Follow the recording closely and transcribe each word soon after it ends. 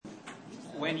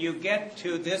When you get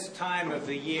to this time of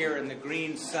the year and the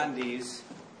Green Sundays,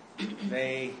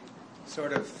 they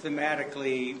sort of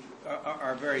thematically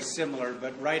are very similar,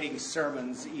 but writing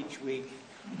sermons each week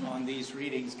on these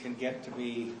readings can get to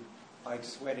be like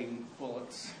sweating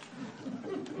bullets.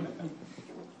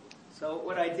 So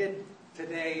what I did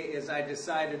today is I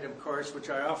decided, of course, which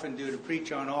I often do, to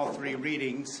preach on all three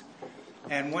readings,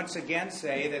 and once again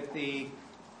say that the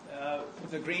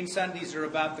Green Sundays are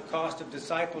about the cost of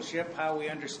discipleship, how we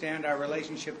understand our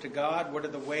relationship to God, what are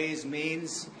the ways,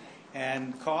 means,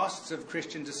 and costs of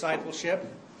Christian discipleship.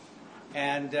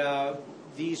 And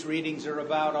these readings are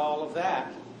about all of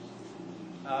that.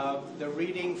 The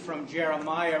reading from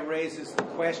Jeremiah raises the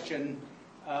question,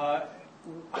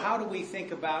 how do we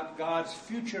think about God's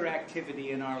future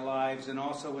activity in our lives and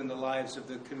also in the lives of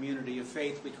the community of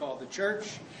faith we call the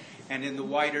church and in the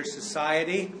wider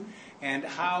society, and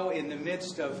how in the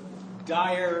midst of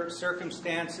dire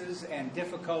circumstances and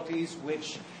difficulties,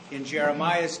 which in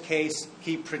Jeremiah's case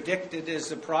he predicted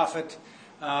as a prophet,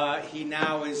 he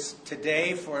now is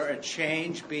today for a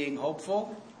change being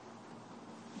hopeful.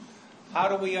 How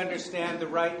do we understand the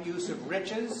right use of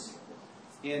riches?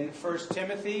 In 1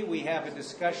 Timothy, we have a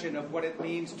discussion of what it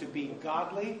means to be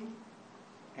godly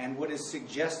and what is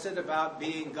suggested about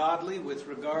being godly with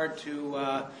regard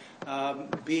to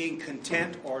being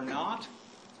content or not.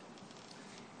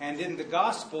 And in the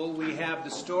Gospel, we have the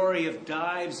story of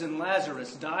Dives and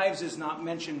Lazarus. Dives is not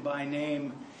mentioned by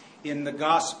name in the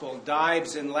Gospel.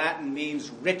 Dives in Latin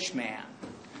means rich man.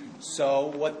 So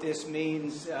what this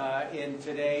means in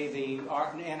today, the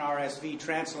NRSV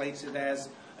translates it as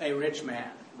a rich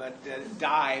man. But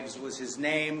Dives was his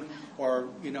name, or,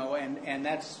 and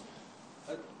that's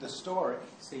the story.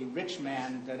 See, rich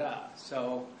man, da-da.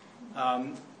 So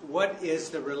what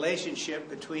is the relationship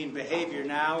between behavior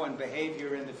now and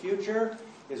behavior in the future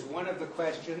is one of the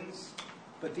questions.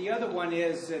 But the other one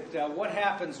is that what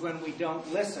happens when we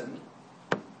don't listen?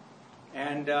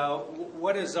 And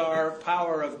what does our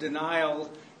power of denial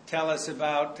tell us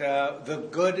about the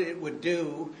good it would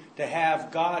do to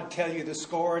have God tell you the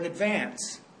score in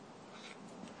advance?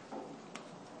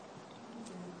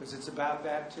 Because it's about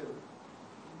that too.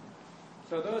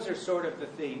 So those are sort of the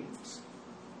themes.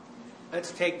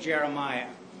 Let's take Jeremiah.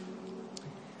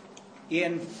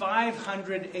 In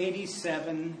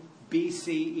 587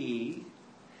 BCE,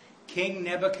 King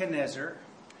Nebuchadnezzar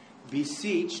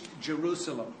besieged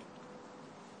Jerusalem.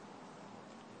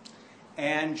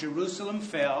 And Jerusalem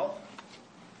fell,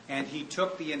 and he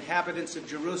took the inhabitants of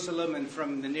Jerusalem and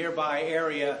from the nearby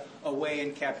area away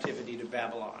in captivity to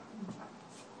Babylon.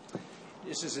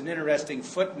 This is an interesting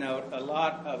footnote. A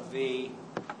lot of the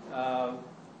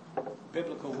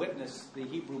biblical witness, the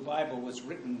Hebrew Bible, was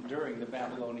written during the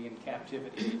Babylonian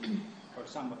captivity, or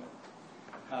some of it.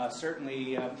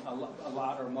 Certainly a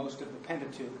lot or most of the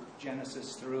Pentateuch,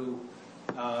 Genesis through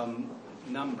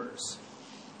Numbers.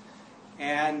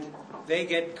 And they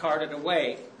get carted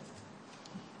away.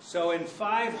 So in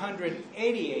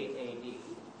 588 AD,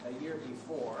 a year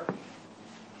before,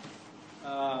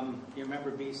 you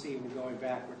remember BC, we're going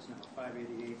backwards now,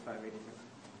 588,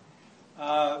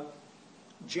 589.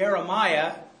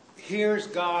 Jeremiah hears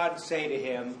God say to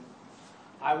him,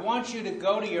 I want you to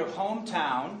go to your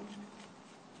hometown,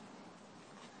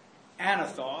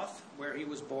 Anathoth, where he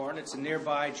was born. It's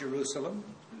nearby Jerusalem.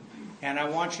 And I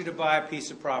want you to buy a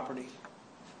piece of property.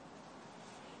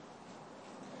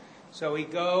 So he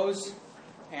goes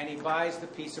and he buys the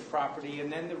piece of property.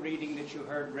 And then the reading that you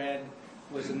heard read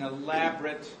was an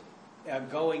elaborate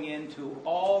going into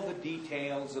all the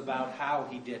details about how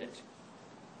he did it.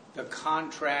 The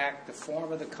contract, the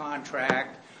form of the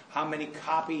contract, how many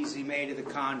copies he made of the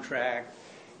contract.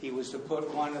 He was to put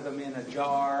one of them in a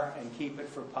jar and keep it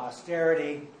for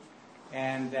posterity,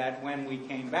 and that when we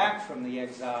came back from the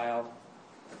exile,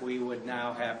 we would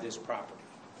now have this property.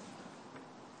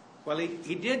 Well,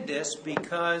 he did this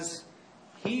because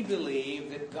he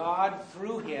believed that God,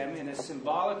 through him, in a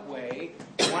symbolic way,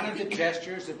 one of the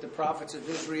gestures that the prophets of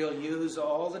Israel use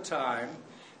all the time,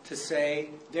 to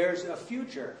say, there's a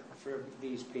future for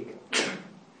these people.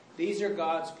 These are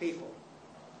God's people.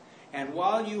 And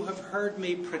while you have heard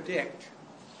me predict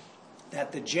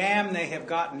that the jam they have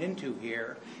gotten into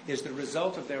here is the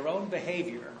result of their own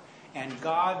behavior and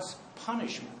God's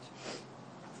punishment,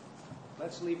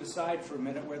 let's leave aside for a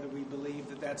minute whether we believe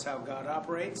that that's how God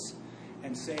operates,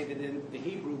 and say that in the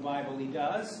Hebrew Bible he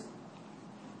does,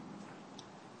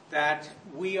 that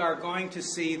we are going to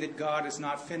see that God is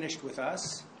not finished with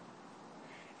us,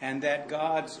 and that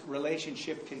God's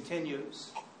relationship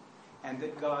continues, and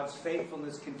that God's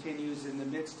faithfulness continues in the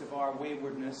midst of our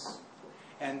waywardness,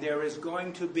 and there is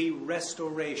going to be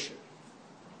restoration.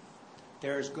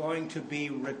 There's going to be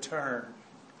return.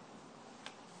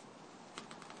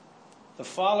 The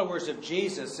followers of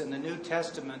Jesus in the New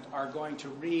Testament are going to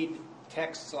read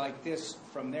texts like this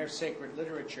from their sacred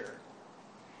literature.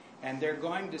 And they're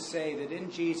going to say that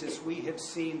in Jesus we have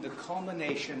seen the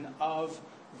culmination of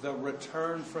the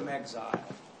return from exile.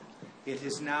 It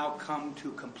has now come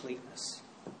to completeness.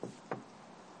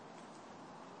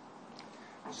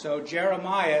 So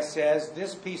Jeremiah says,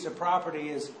 this piece of property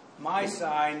is my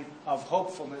sign of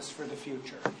hopefulness for the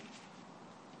future.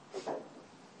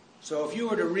 So if you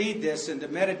were to read this and to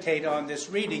meditate on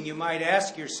this reading, you might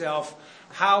ask yourself,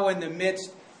 how in the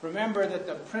midst... Remember that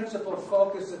the principal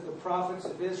focus of the prophets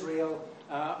of Israel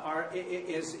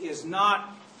is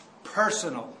not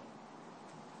personal.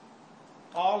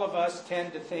 All of us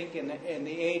tend to think in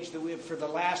the age that we have for the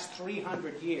last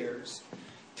 300 years,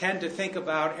 tend to think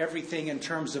about everything in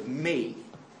terms of me,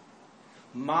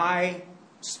 my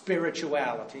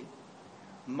spirituality,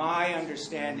 my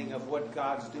understanding of what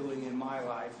God's doing in my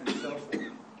life, and so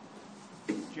forth.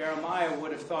 Jeremiah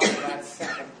would have thought of that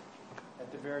second,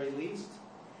 at the very least,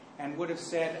 and would have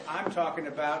said, I'm talking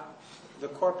about the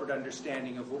corporate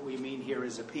understanding of what we mean here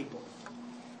as a people.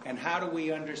 And how do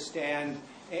we understand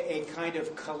a kind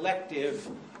of collective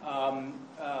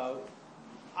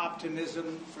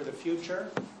optimism for the future?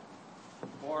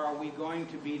 Or are we going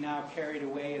to be now carried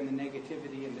away in the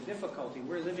negativity and the difficulty?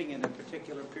 We're living in a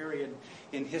particular period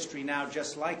in history now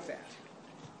just like that,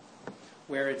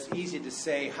 where it's easy to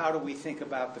say, how do we think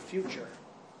about the future?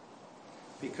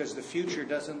 Because the future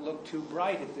doesn't look too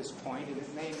bright at this point, and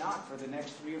it may not for the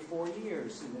next 3 or 4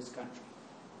 years in this country.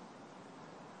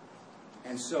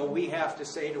 And so we have to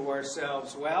say to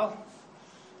ourselves, well,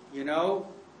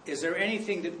 is there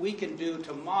anything that we can do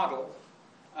to model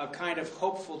a kind of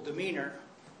hopeful demeanor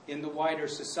in the wider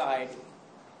society?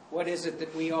 What is it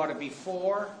that we ought to be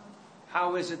for?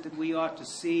 How is it that we ought to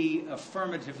see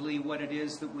affirmatively what it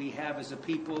is that we have as a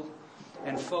people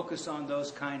and focus on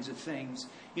those kinds of things?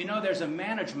 There's a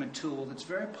management tool that's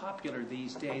very popular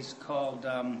these days called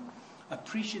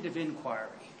appreciative inquiry.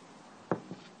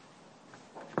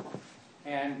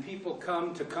 And people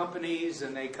come to companies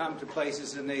and they come to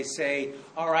places and they say,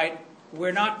 all right,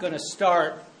 we're not going to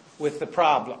start with the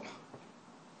problem.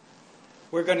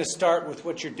 We're going to start with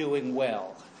what you're doing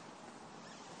well.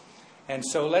 And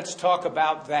so let's talk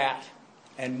about that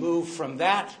and move from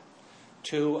that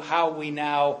to how we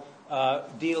now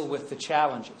deal with the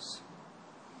challenges.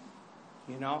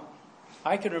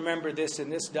 I can remember this in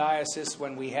this diocese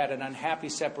when we had an unhappy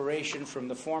separation from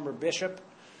the former bishop,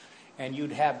 and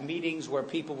you'd have meetings where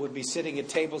people would be sitting at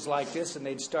tables like this and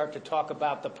they'd start to talk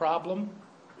about the problem.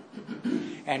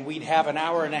 And we'd have an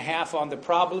hour and a half on the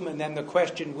problem, and then the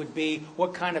question would be,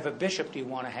 what kind of a bishop do you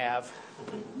want to have?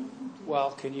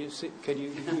 Well, you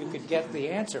could get the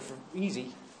answer for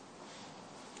easy.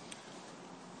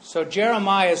 So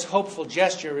Jeremiah's hopeful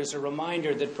gesture is a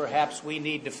reminder that perhaps we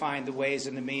need to find the ways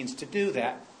and the means to do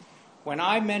that. When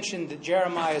I mentioned that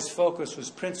Jeremiah's focus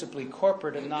was principally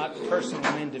corporate and not personal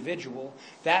and individual,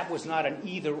 that was not an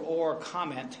either-or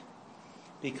comment,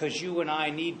 because you and I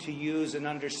need to use and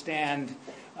understand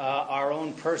our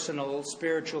own personal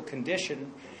spiritual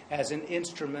condition as an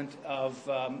instrument of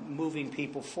moving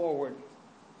people forward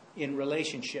in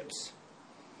relationships.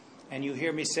 And you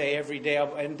hear me say every day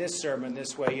in this sermon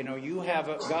this way,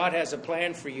 God has a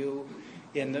plan for you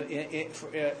in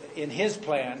His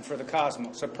plan for the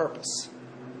cosmos, a purpose.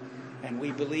 And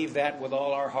we believe that with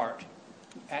all our heart.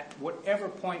 At whatever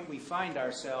point we find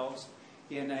ourselves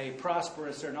in a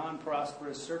prosperous or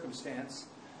non-prosperous circumstance,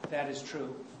 that is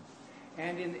true.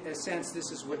 And in a sense,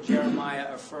 this is what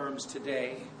Jeremiah affirms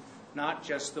today. Not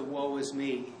just the woe is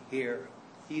me here.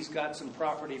 He's got some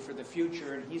property for the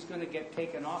future, and he's going to get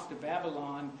taken off to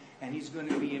Babylon, and he's going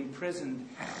to be imprisoned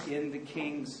in the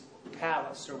king's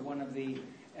palace, or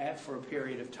for a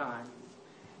period of time.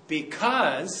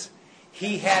 Because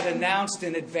he had announced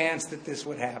in advance that this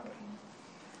would happen.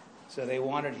 So they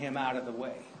wanted him out of the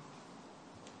way.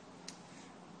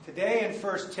 Today in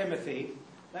 1 Timothy,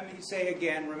 let me say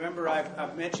again, remember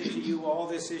I've mentioned to you all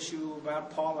this issue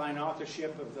about Pauline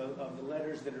authorship of the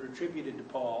letters that are attributed to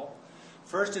Paul.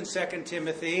 1 and 2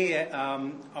 Timothy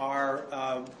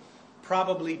are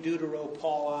probably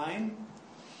Deutero-Pauline,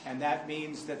 and that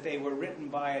means that they were written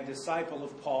by a disciple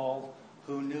of Paul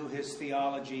who knew his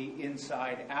theology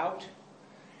inside out.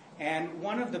 And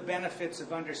one of the benefits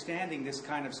of understanding this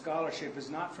kind of scholarship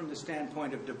is not from the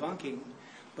standpoint of debunking,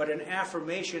 but an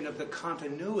affirmation of the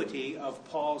continuity of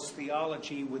Paul's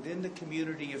theology within the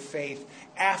community of faith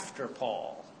after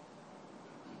Paul.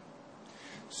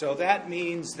 So that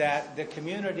means that the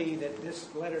community that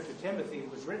this letter to Timothy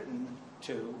was written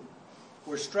to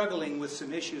were struggling with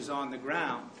some issues on the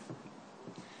ground.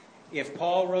 If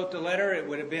Paul wrote the letter, it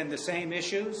would have been the same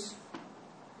issues,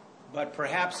 but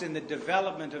perhaps in the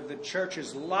development of the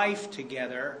church's life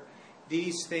together,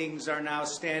 these things are now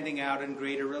standing out in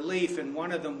greater relief. And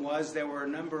one of them was there were a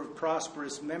number of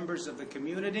prosperous members of the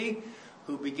community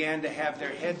who began to have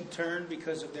their head turned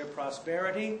because of their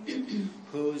prosperity,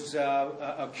 whose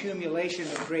accumulation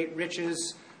of great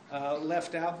riches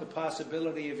left out the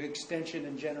possibility of extension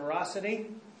and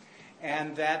generosity,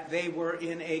 and that they were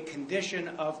in a condition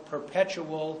of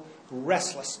perpetual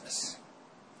restlessness.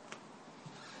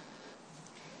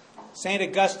 St.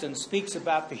 Augustine speaks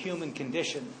about the human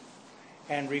condition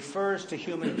and refers to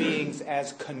human beings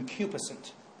as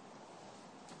concupiscent,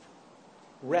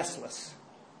 restless,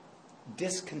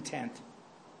 discontent.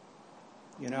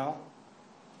 You know?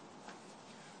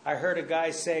 I heard a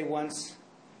guy say once,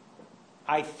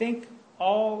 I think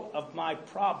all of my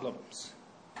problems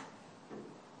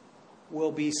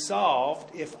will be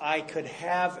solved if I could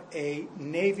have a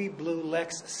navy blue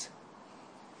Lexus.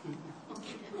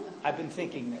 I've been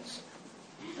thinking this.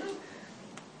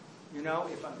 You know,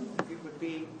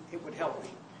 it would help me.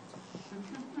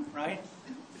 Right?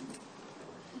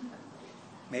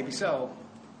 Maybe so.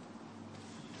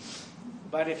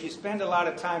 But if you spend a lot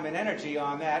of time and energy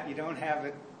on that, you don't have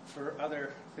it for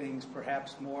other things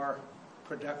perhaps more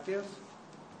productive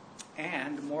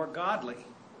and more godly.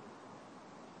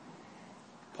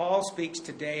 Paul speaks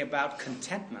today about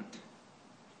contentment.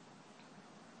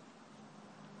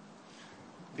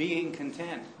 Being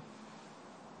content.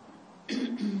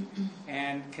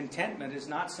 And contentment is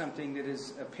not something that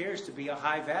appears to be a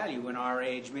high value in our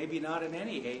age, maybe not in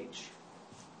any age.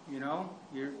 You know,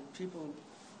 people,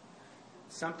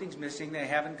 something's missing, they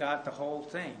haven't got the whole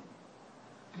thing.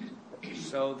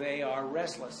 So they are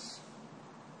restless.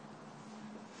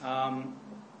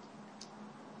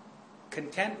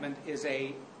 Contentment is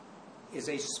a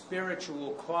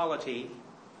spiritual quality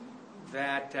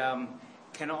that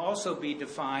can also be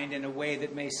defined in a way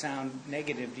that may sound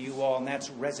negative to you all, and that's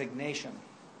resignation.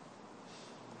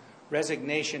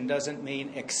 Resignation doesn't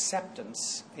mean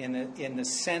acceptance in the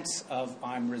sense of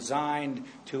I'm resigned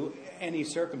to any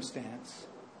circumstance,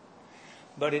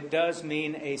 but it does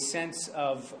mean a sense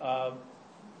of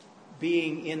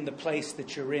being in the place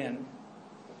that you're in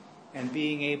and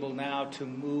being able now to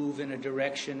move in a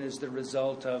direction as the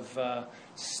result of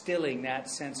stilling that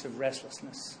sense of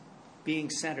restlessness, being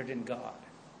centered in God.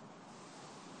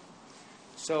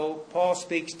 So Paul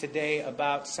speaks today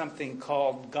about something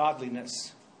called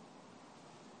godliness.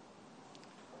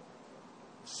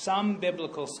 Some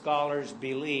biblical scholars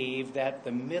believe that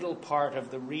the middle part of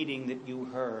the reading that you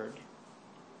heard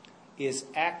is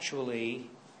actually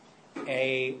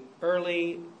an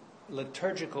early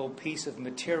liturgical piece of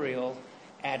material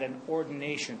at an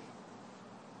ordination.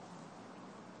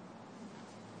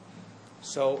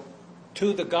 So,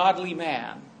 to the godly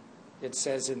man, it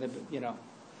says in the,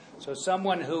 so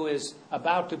someone who is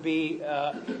about to be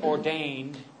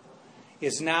ordained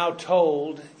is now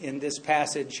told in this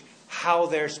passage how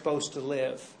they're supposed to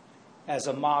live as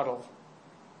a model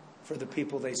for the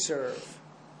people they serve.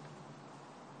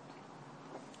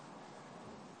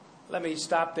 Let me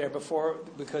stop there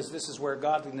because this is where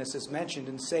godliness is mentioned,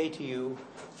 and say to you,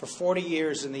 for 40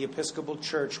 years in the Episcopal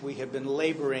Church, we have been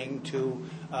laboring to,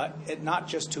 not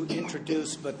just to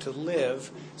introduce, but to live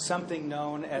something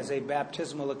known as a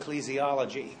baptismal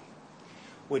ecclesiology,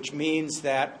 which means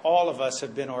that all of us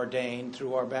have been ordained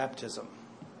through our baptism.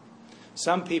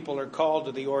 Some people are called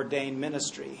to the ordained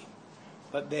ministry,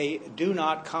 but they do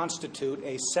not constitute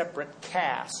a separate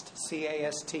caste,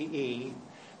 C-A-S-T-E,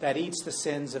 that eats the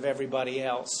sins of everybody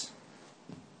else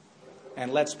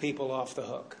and lets people off the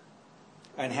hook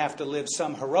and have to live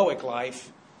some heroic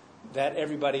life that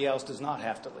everybody else does not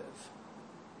have to live.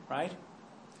 Right?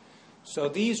 So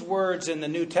these words in the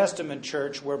New Testament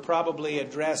church were probably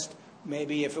addressed,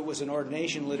 maybe if it was an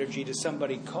ordination liturgy, to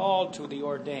somebody called to the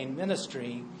ordained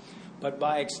ministry, but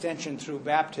by extension through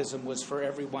baptism was for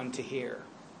everyone to hear.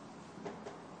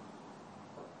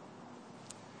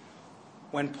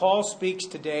 When Paul speaks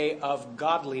today of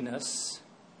godliness,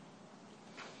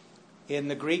 in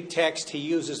the Greek text he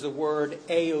uses the word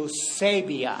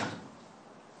eusebia,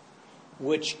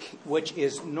 which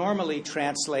is normally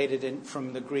translated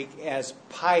from the Greek as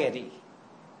piety.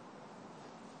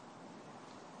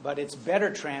 But its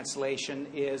better translation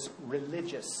is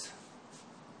religious.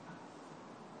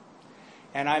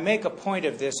 And I make a point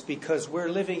of this because we're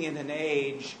living in an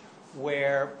age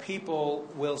where people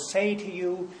will say to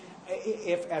you,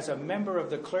 if as a member of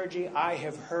the clergy I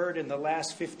have heard in the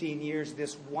last 15 years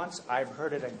this once, I've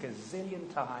heard it a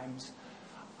gazillion times,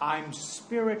 I'm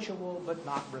spiritual but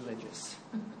not religious.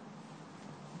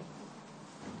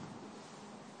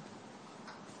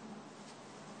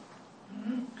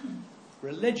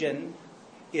 Religion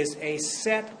is a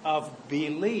set of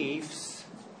beliefs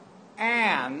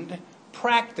and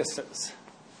practices.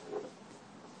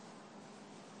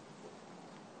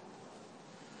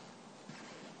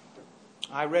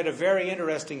 I read a very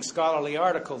interesting scholarly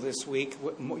article this week.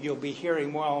 You'll be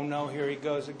hearing more. Oh no, here he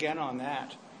goes again on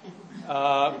that.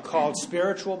 Called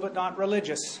Spiritual But Not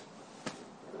Religious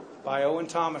by Owen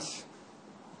Thomas.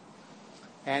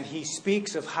 And he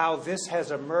speaks of how this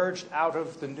has emerged out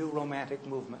of the new Romantic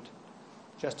movement.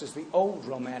 Just as the old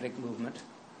Romantic movement,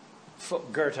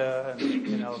 Goethe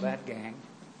and, that gang,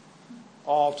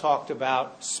 all talked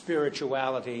about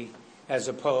spirituality as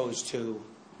opposed to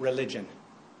religion.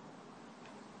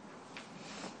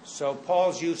 So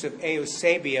Paul's use of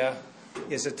eusebia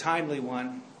is a timely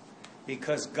one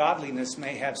because godliness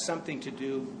may have something to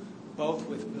do both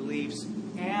with beliefs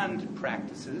and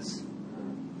practices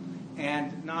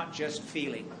and not just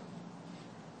feeling.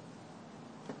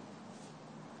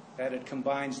 That it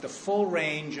combines the full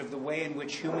range of the way in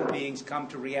which human beings come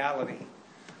to reality,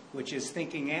 which is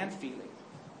thinking and feeling,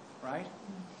 right?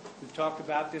 We've talked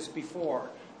about this before.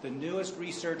 The newest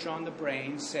research on the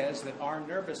brain says that our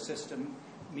nervous system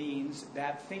means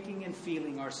that thinking and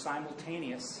feeling are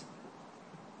simultaneous.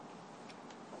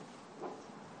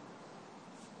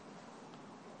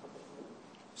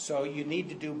 So you need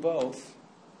to do both.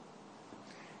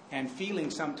 And feeling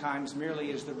sometimes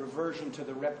merely is the reversion to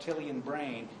the reptilian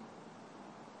brain.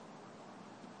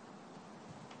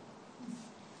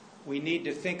 We need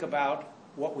to think about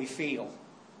what we feel.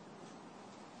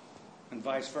 And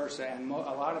vice versa. And a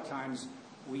lot of times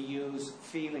we use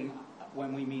feeling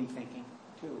when we mean thinking,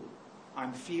 too. I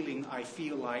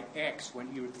feel like X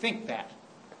when you think that.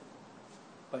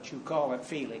 But you call it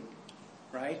feeling,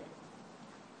 right?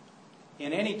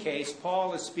 In any case,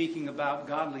 Paul is speaking about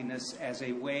godliness as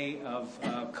a way of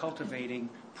cultivating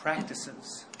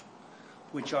practices,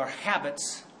 which are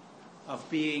habits of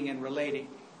being and relating.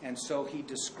 And so he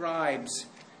describes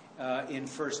in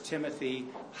 1 Timothy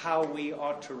how we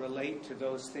ought to relate to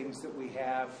those things that we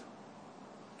have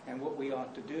and what we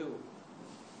ought to do.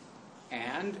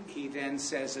 And he then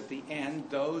says at the end,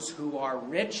 those who are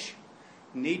rich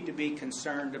need to be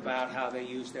concerned about how they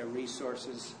use their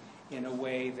resources in a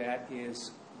way that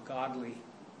is godly,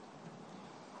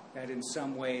 that in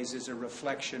some ways is a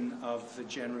reflection of the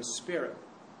generous spirit.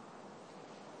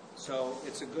 So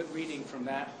it's a good reading from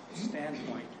that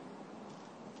standpoint.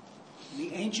 In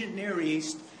the ancient Near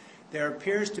East, there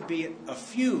appears to be a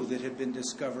few that have been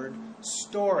discovered,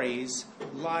 stories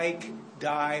like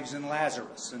Dives and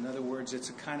Lazarus. In other words, it's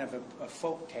a kind of a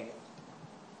folk tale.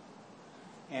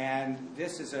 And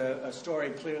this is a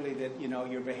story clearly that,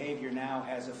 your behavior now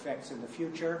has effects in the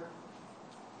future.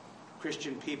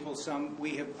 Christian people,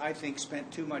 we have, I think,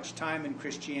 spent too much time in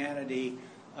Christianity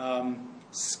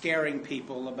scaring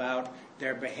people about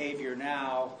their behavior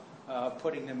now,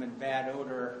 putting them in bad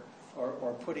odor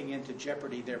or putting into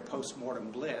jeopardy their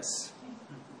post-mortem bliss,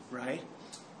 right?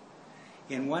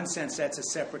 In one sense, that's a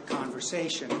separate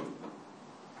conversation.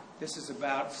 This is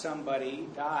about somebody,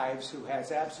 Dives, who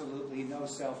has absolutely no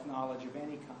self-knowledge of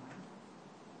any kind.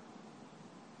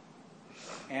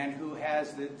 And who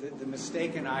has the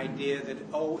mistaken idea that,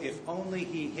 if only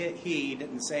he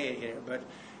didn't say it here, but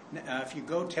if you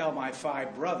go tell my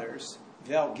 5 brothers,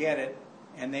 they'll get it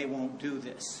and they won't do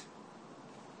this.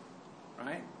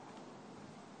 Right?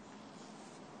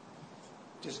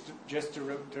 Just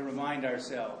to remind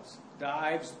ourselves,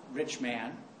 Dives, rich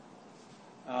man,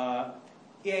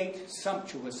 ate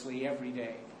sumptuously every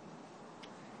day.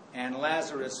 And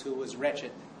Lazarus, who was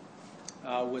wretched,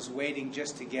 was waiting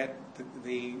just to get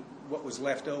what was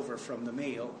left over from the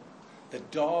meal. The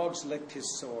dogs licked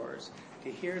his sores.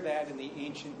 To hear that in the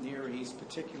ancient Near East,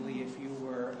 particularly if you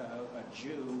were a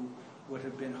Jew, would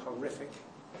have been horrific.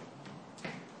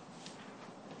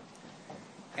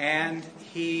 And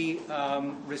he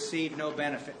received no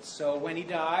benefit. So when he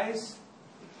dies,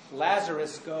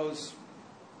 Lazarus goes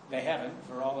to heaven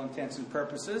for all intents and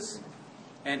purposes,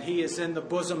 and he is in the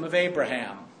bosom of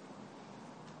Abraham.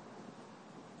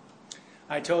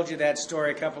 I told you that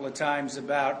story a couple of times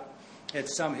about that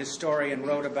some historian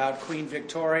wrote about Queen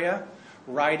Victoria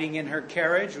riding in her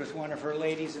carriage with one of her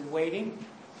ladies in waiting,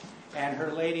 and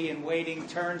her lady in waiting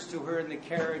turns to her in the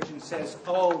carriage and says,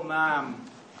 "Oh, Ma'am,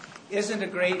 isn't it a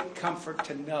great comfort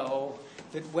to know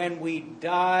that when we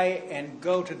die and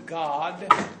go to God,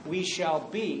 we shall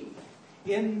be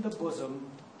in the bosom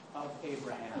of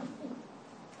Abraham?"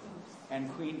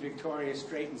 And Queen Victoria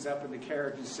straightens up in the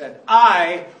carriage and said,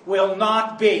 "I will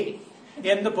not be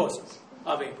in the bosom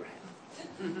of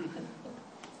Abraham."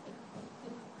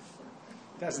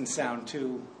 Doesn't sound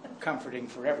too comforting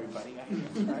for everybody, I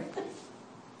guess, right?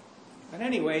 But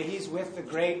anyway, he's with the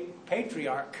great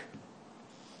patriarch.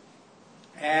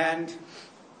 And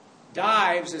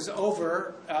Dives is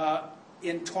over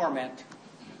in torment.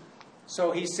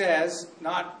 So he says,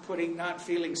 not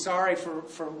feeling sorry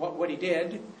for what he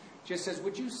did, just says,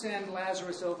 "Would you send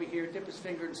Lazarus over here, dip his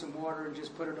finger in some water, and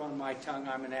just put it on my tongue?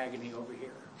 I'm in agony over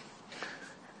here."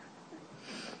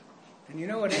 And you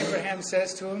know what Abraham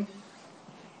says to him?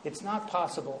 "It's not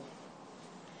possible,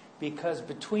 because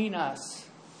between us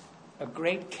a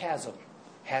great chasm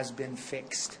has been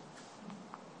fixed."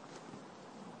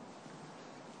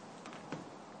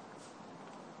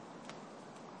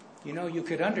 You know, you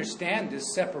could understand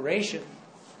this separation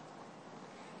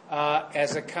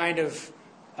as a kind of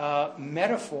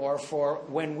metaphor for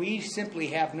when we simply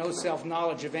have no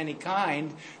self-knowledge of any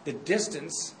kind. The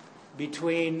distance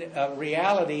between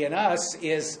reality and us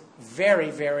is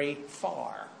very, very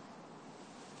far.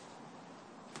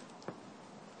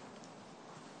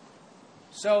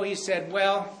 So he said,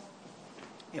 "Well,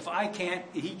 if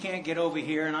he can't get over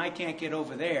here and I can't get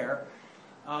over there,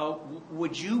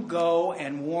 would you go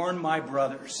and warn my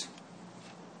brothers?"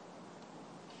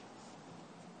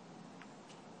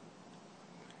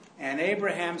 And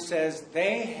Abraham says,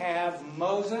 "They have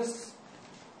Moses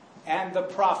and the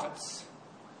prophets.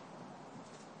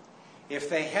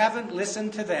 If they haven't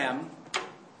listened to them,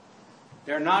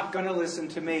 they're not going to listen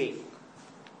to me."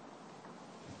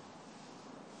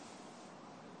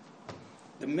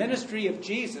 The ministry of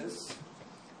Jesus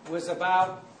was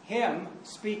about him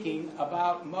speaking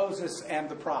about Moses and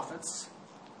the prophets.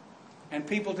 And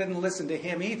people didn't listen to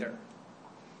him either.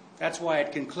 That's why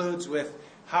it concludes with,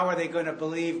 "How are they going to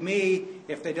believe me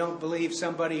if they don't believe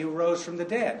somebody who rose from the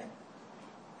dead?"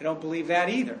 They don't believe that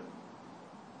either.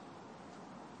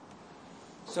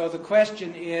 So the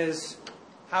question is,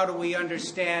 how do we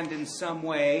understand in some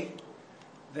way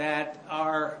that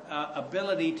our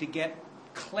ability to get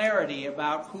clarity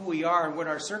about who we are and what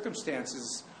our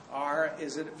circumstances are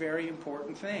is a very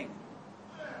important thing.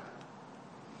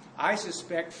 I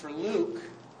suspect for Luke,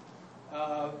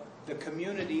 the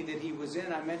community that he was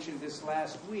in, I mentioned this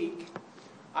last week,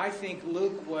 I think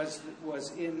Luke was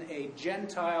in a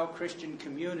Gentile Christian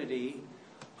community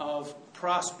of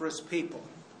prosperous people,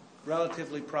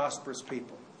 relatively prosperous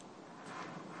people.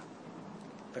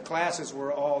 The classes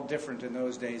were all different in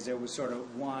those days. There was sort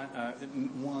of one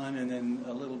and then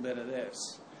a little bit of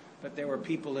this. But there were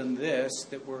people in this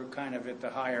that were kind of at the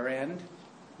higher end,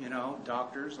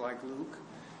 doctors like Luke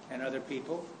and other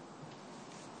people.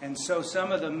 And so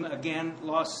some of them, again,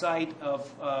 lost sight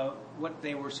of what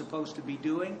they were supposed to be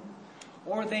doing.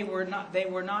 Or they were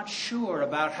not sure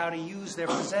about how to use their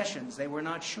possessions. They were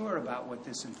not sure about what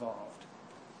this involved,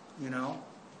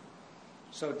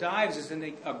 So Dives is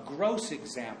a gross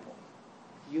example,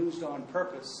 used on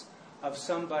purpose, of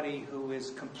somebody who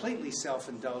is completely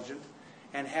self-indulgent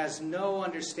and has no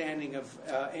understanding of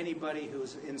anybody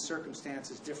who's in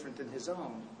circumstances different than his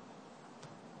own.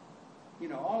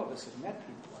 All of us have met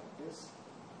people like this,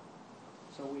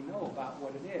 so we know about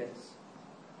what it is.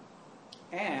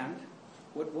 And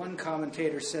what one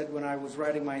commentator said when I was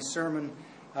writing my sermon,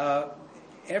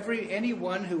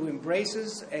 anyone who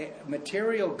embraces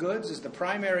material goods as the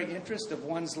primary interest of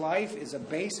one's life is a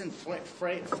base and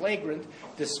flagrant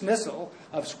dismissal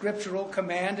of scriptural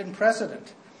command and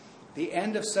precedent. The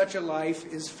end of such a life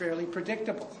is fairly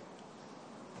predictable.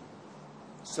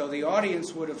 So the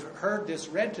audience would have heard this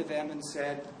read to them and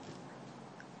said,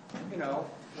 well,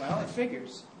 it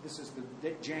figures. This is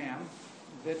the jam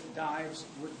that Dives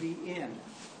would be in.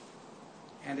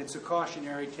 And it's a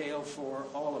cautionary tale for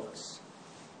all of us.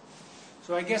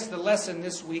 So I guess the lesson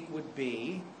this week would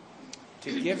be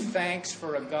to give thanks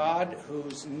for a God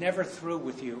who's never through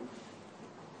with you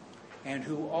and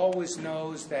who always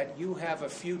knows that you have a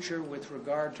future with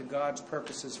regard to God's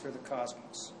purposes for the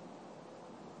cosmos.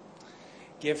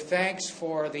 Give thanks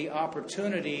for the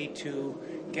opportunity to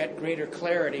get greater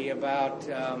clarity about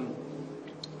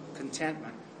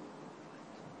contentment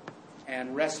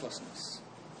and restlessness.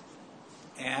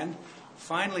 And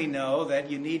finally know that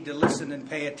you need to listen and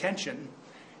pay attention,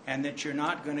 and that you're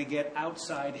not going to get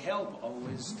outside help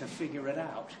always to figure it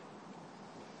out.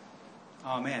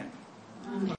 Amen.